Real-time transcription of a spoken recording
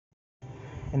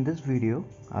In this video,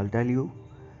 I'll tell you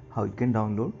how you can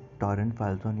download torrent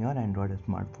files on your Android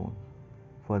smartphone.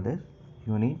 For this,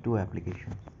 you need two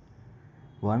applications.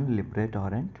 One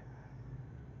LibreTorrent,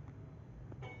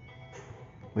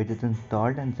 which is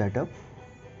installed and set up,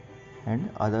 and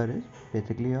other is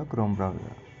basically a Chrome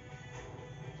browser.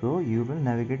 So you will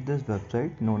navigate this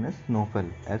website known as Snowfl,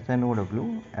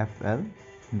 snowfl.com.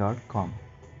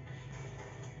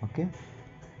 Okay.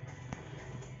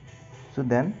 So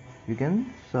then you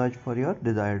can search for your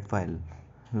desired file.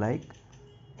 Like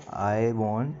I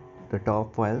want the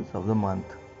top files of the month.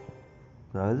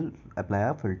 So I will apply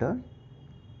a filter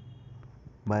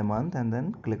by month and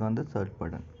then click on the search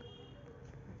button.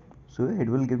 So it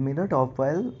will give me the top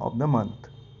file of the month,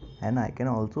 and I can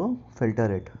also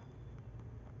filter it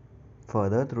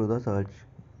further through the search.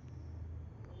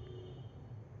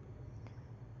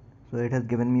 So it has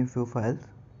given me a few files.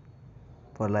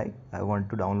 For like I want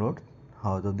to download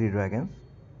House of the Dragons,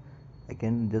 I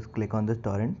can just click on this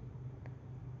torrent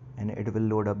and it will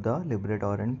load up the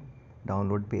LibreTorrent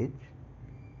download page,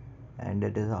 and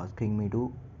it is asking me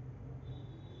to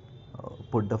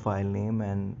put the file name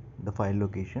and the file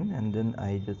location, and then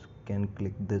I just can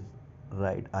click this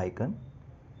right icon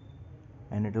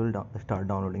and it will start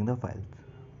downloading the files.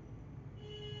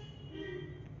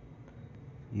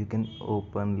 You can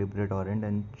open LibreTorrent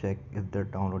and check if the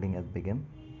downloading has begun.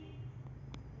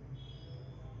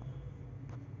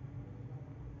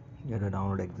 Here the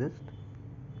download exists.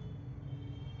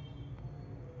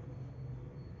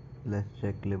 Let's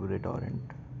check LibreTorrent.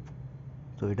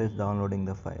 So it is downloading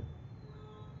the file.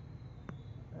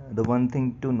 The one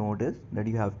thing to note is that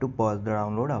you have to pause the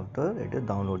download after it is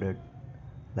downloaded.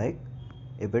 Like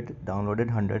if it downloaded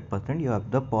 100%, you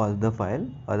have to pause the file,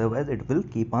 otherwise it will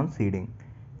keep on seeding.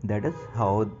 That is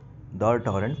how the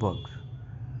torrent works.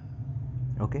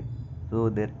 Okay, so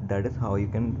that is how you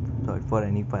can search for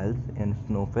any files in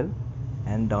Snowfl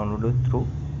and download it through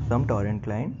some torrent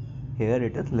client. Here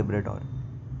it is LibreTorrent.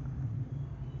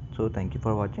 So thank you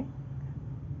for watching.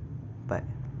 Bye.